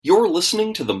You're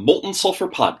listening to the Molten Sulfur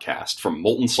Podcast from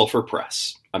Molten Sulfur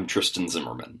Press. I'm Tristan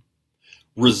Zimmerman.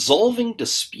 Resolving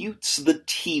disputes the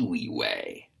Tiwi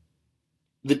way.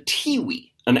 The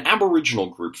Tiwi, an Aboriginal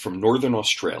group from Northern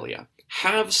Australia,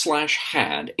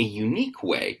 had a unique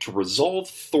way to resolve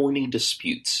thorny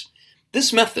disputes.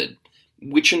 This method,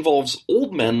 which involves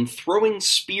old men throwing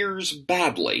spears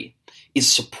badly,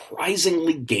 is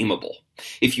surprisingly gameable.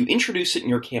 If you introduce it in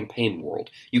your campaign world,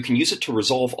 you can use it to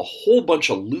resolve a whole bunch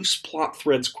of loose plot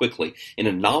threads quickly in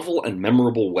a novel and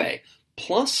memorable way.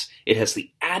 Plus, it has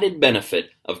the added benefit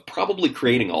of probably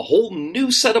creating a whole new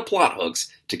set of plot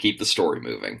hooks to keep the story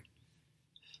moving.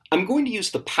 I'm going to use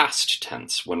the past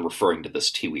tense when referring to this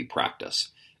Tiwi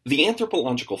practice. The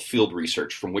anthropological field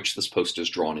research from which this post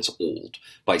is drawn is old,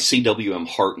 by C.W.M.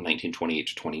 Hart in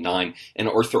 1928-29 and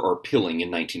Arthur R. Pilling in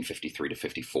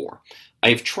 1953-54. I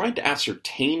have tried to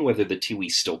ascertain whether the Tiwi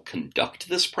still conduct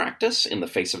this practice in the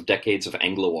face of decades of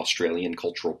Anglo-Australian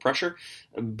cultural pressure,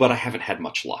 but I haven't had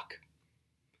much luck.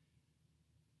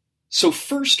 So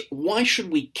first, why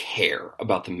should we care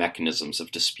about the mechanisms of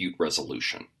dispute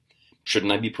resolution?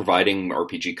 Shouldn't I be providing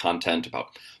RPG content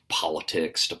about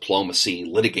politics, diplomacy,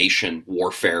 litigation,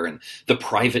 warfare, and the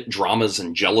private dramas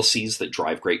and jealousies that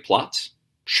drive great plots?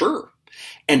 Sure.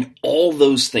 And all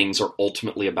those things are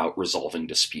ultimately about resolving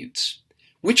disputes.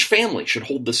 Which family should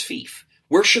hold this fief?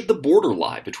 Where should the border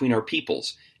lie between our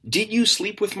peoples? Did you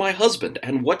sleep with my husband,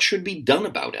 and what should be done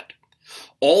about it?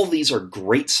 All these are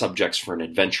great subjects for an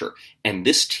adventure, and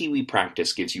this Tiwi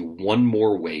practice gives you one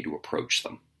more way to approach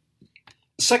them.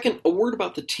 Second, a word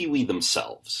about the Tiwi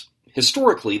themselves.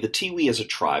 Historically, the Tiwi as a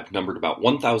tribe numbered about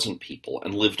 1,000 people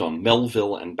and lived on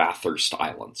Melville and Bathurst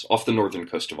Islands, off the northern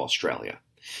coast of Australia.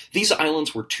 These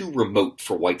islands were too remote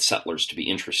for white settlers to be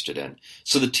interested in,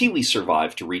 so the Tiwi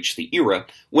survived to reach the era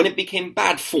when it became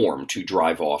bad form to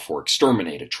drive off or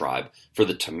exterminate a tribe for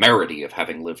the temerity of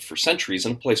having lived for centuries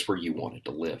in a place where you wanted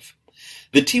to live.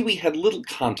 The Tiwi had little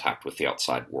contact with the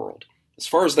outside world. As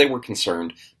far as they were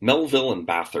concerned, Melville and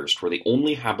Bathurst were the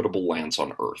only habitable lands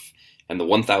on Earth, and the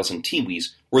 1,000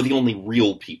 Tiwis were the only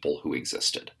real people who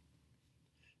existed.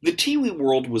 The Tiwi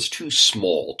world was too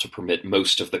small to permit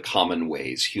most of the common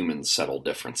ways humans settle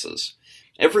differences.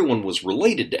 Everyone was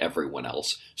related to everyone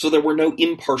else, so there were no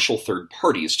impartial third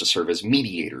parties to serve as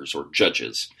mediators or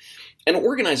judges. And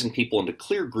organizing people into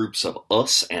clear groups of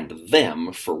us and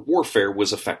them for warfare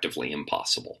was effectively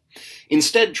impossible.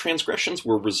 Instead, transgressions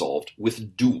were resolved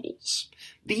with duels.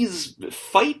 These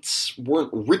fights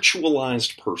weren't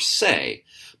ritualized per se,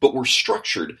 but were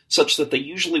structured such that they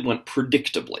usually went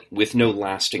predictably, with no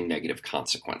lasting negative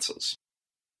consequences.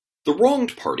 The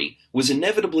wronged party was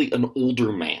inevitably an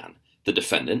older man, the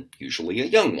defendant usually a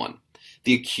young one.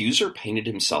 The accuser painted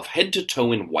himself head to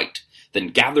toe in white, then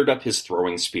gathered up his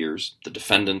throwing spears, the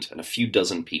defendant, and a few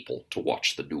dozen people to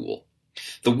watch the duel.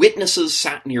 The witnesses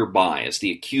sat nearby as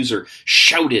the accuser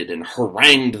shouted and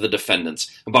harangued the defendants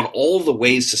about all the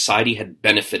ways society had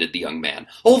benefited the young man,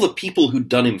 all the people who'd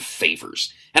done him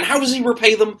favors. And how does he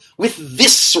repay them? With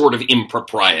this sort of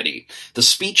impropriety. The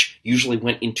speech usually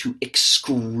went into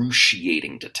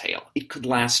excruciating detail. It could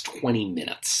last 20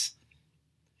 minutes.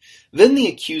 Then the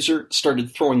accuser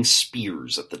started throwing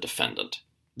spears at the defendant.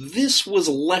 This was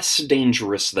less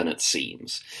dangerous than it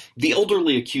seems. The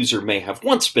elderly accuser may have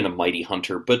once been a mighty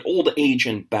hunter, but old age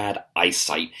and bad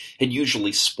eyesight had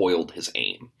usually spoiled his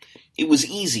aim. It was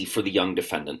easy for the young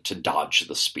defendant to dodge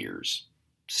the spears.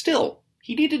 Still,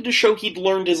 he needed to show he'd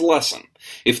learned his lesson.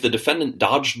 If the defendant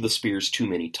dodged the spears too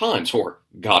many times, or,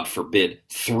 God forbid,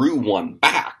 threw one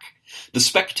back, the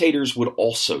spectators would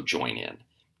also join in.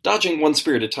 Dodging one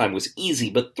spear at a time was easy,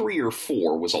 but 3 or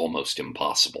 4 was almost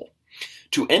impossible.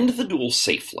 To end the duel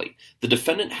safely, the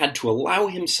defendant had to allow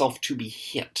himself to be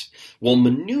hit, while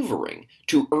maneuvering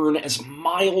to earn as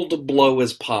mild a blow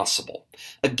as possible.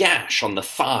 A gash on the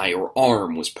thigh or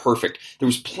arm was perfect. There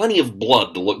was plenty of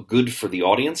blood to look good for the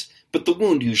audience, but the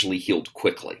wound usually healed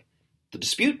quickly. The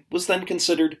dispute was then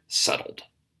considered settled.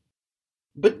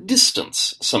 But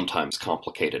distance sometimes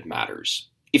complicated matters.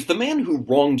 If the man who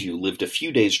wronged you lived a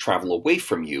few days' travel away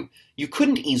from you, you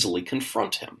couldn't easily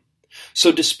confront him.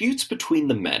 So disputes between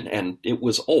the men, and it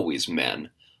was always men,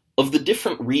 of the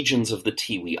different regions of the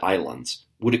Tiwi Islands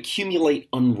would accumulate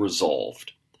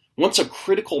unresolved. Once a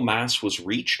critical mass was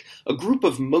reached, a group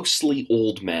of mostly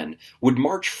old men would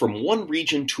march from one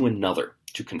region to another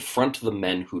to confront the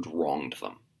men who'd wronged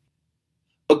them.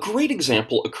 A great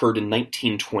example occurred in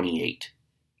 1928.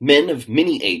 Men of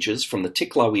many ages from the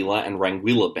Tiklawila and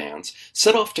Ranguila bands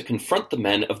set off to confront the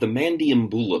men of the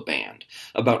Mandiambula band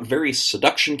about various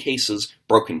seduction cases,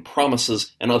 broken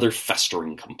promises, and other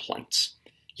festering complaints.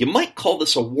 You might call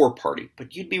this a war party,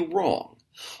 but you'd be wrong.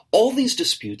 All these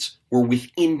disputes were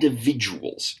with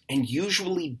individuals, and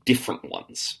usually different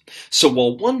ones. So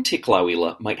while one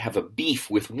Ticlauila might have a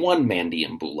beef with one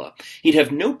Mandiambula, he'd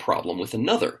have no problem with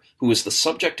another, who was the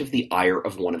subject of the ire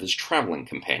of one of his traveling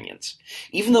companions.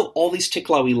 Even though all these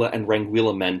Ticlauila and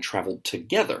Ranguila men traveled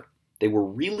together, they were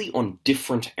really on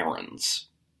different errands.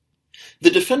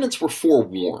 The defendants were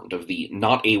forewarned of the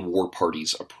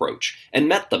not-a-war-parties approach, and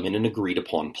met them in an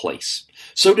agreed-upon place.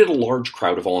 So did a large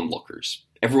crowd of onlookers.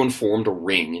 Everyone formed a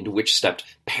ring into which stepped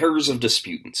pairs of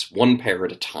disputants, one pair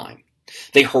at a time.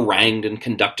 They harangued and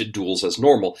conducted duels as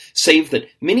normal, save that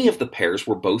many of the pairs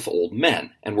were both old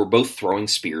men, and were both throwing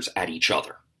spears at each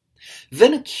other.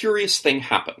 Then a curious thing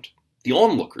happened. The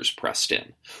onlookers pressed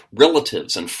in.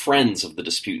 Relatives and friends of the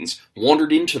disputants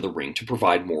wandered into the ring to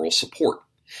provide moral support.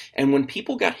 And when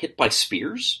people got hit by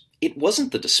spears, it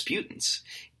wasn't the disputants.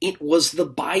 It was the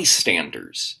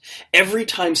bystanders. Every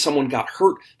time someone got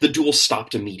hurt, the duel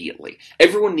stopped immediately.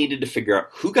 Everyone needed to figure out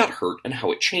who got hurt and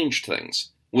how it changed things.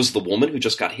 Was the woman who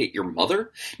just got hit your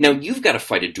mother? Now you've got to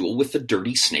fight a duel with the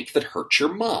dirty snake that hurt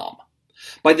your mom.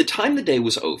 By the time the day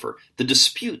was over, the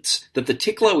disputes that the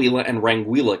Ticlauila and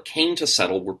Ranguila came to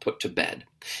settle were put to bed.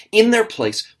 In their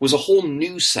place was a whole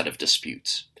new set of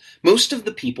disputes. Most of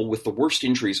the people with the worst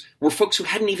injuries were folks who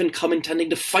hadn't even come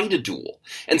intending to fight a duel,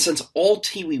 and since all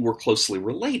Tiwi were closely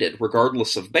related,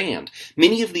 regardless of band,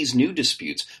 many of these new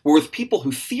disputes were with people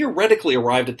who theoretically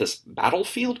arrived at this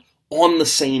battlefield on the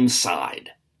same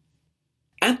side.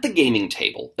 At the gaming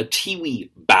table, a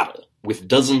Tiwi battle, with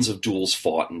dozens of duels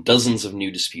fought and dozens of new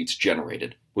disputes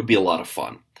generated, would be a lot of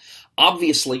fun.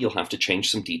 Obviously, you'll have to change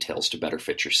some details to better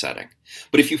fit your setting.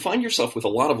 But if you find yourself with a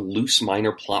lot of loose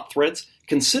minor plot threads,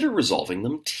 consider resolving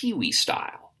them Tiwi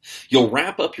style. You'll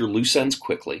wrap up your loose ends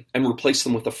quickly and replace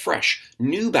them with a fresh,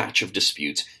 new batch of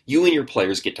disputes you and your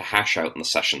players get to hash out in the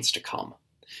sessions to come.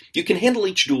 You can handle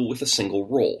each duel with a single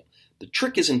roll. The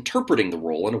trick is interpreting the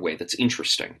roll in a way that's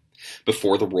interesting.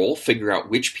 Before the roll, figure out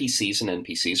which PCs and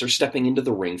NPCs are stepping into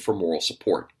the ring for moral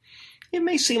support. It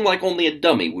may seem like only a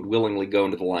dummy would willingly go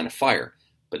into the line of fire,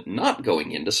 but not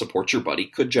going in to support your buddy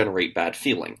could generate bad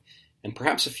feeling, and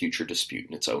perhaps a future dispute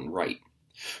in its own right.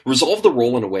 Resolve the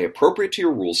roll in a way appropriate to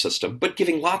your rule system, but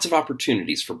giving lots of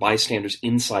opportunities for bystanders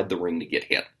inside the ring to get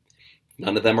hit. If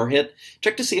none of them are hit,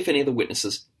 check to see if any of the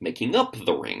witnesses making up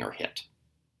the ring are hit.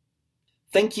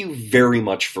 Thank you very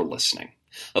much for listening.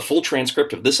 A full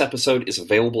transcript of this episode is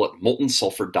available at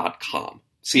moltensulfur.com.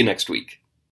 See you next week.